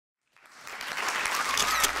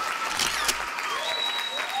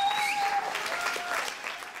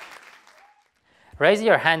Raise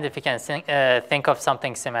your hand if you can think of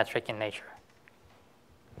something symmetric in nature.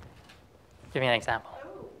 Give me an example.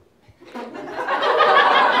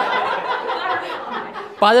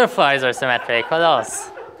 Butterflies are symmetric. What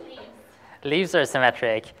else? Leaves are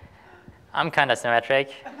symmetric. I'm kind of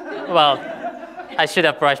symmetric. Well, I should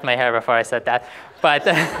have brushed my hair before I said that. But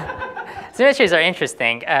symmetries are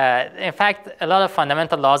interesting. In fact, a lot of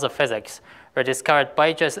fundamental laws of physics were discovered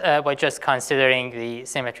by just considering the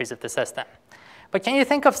symmetries of the system. But can you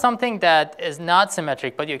think of something that is not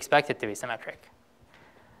symmetric, but you expect it to be symmetric?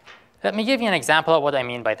 Let me give you an example of what I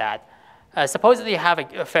mean by that. Suppose that you have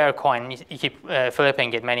a fair coin, you keep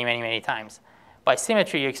flipping it many, many, many times. By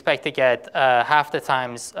symmetry, you expect to get half the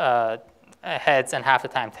times heads and half the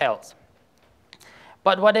time tails.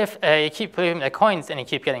 But what if you keep flipping the coins and you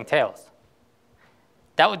keep getting tails?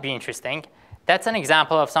 That would be interesting. That's an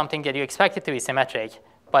example of something that you expect it to be symmetric,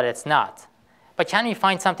 but it's not. But can we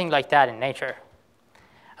find something like that in nature?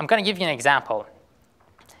 I'm going to give you an example.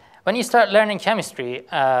 When you start learning chemistry,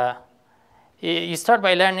 you start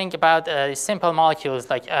by learning about simple molecules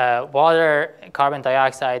like water, carbon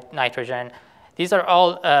dioxide, nitrogen. These are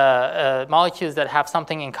all molecules that have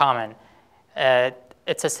something in common.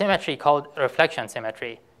 It's a symmetry called reflection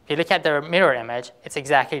symmetry. If you look at their mirror image, it's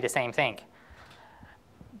exactly the same thing.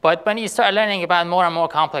 But when you start learning about more and more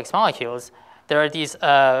complex molecules, there are these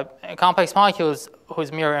complex molecules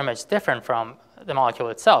whose mirror image is different from the molecule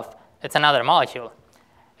itself. It's another molecule.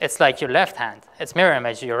 It's like your left hand. Its mirror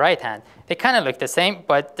image, your right hand. They kind of look the same,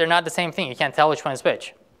 but they're not the same thing. You can't tell which one's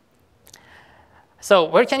which. So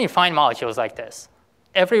where can you find molecules like this?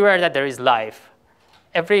 Everywhere that there is life,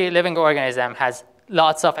 every living organism has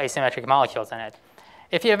lots of asymmetric molecules in it.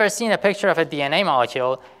 If you've ever seen a picture of a DNA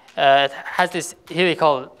molecule, it has this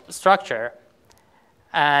helical structure,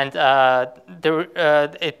 and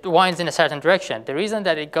it winds in a certain direction. The reason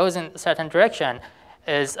that it goes in a certain direction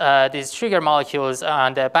is these sugar molecules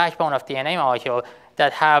on the backbone of DNA molecule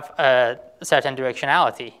that have a certain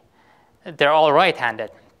directionality. They're all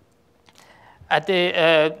right-handed. At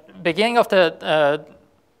the beginning of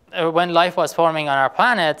when life was forming on our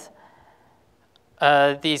planet,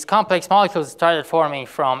 these complex molecules started forming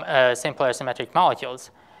from simpler symmetric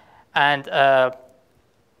molecules. And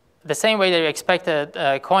the same way that you expect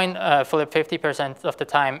a coin flip 50% of the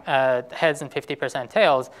time heads and 50%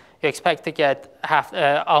 tails, you expect to get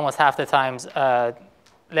almost half the times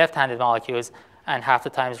left-handed molecules and half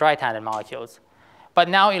the times right-handed molecules. But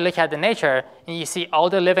now you look at the nature, and you see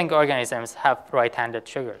all the living organisms have right-handed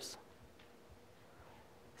sugars.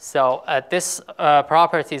 So this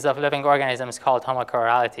properties of living organisms called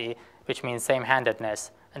homochorality, which means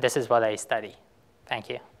same-handedness, and this is what I study. Thank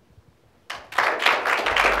you.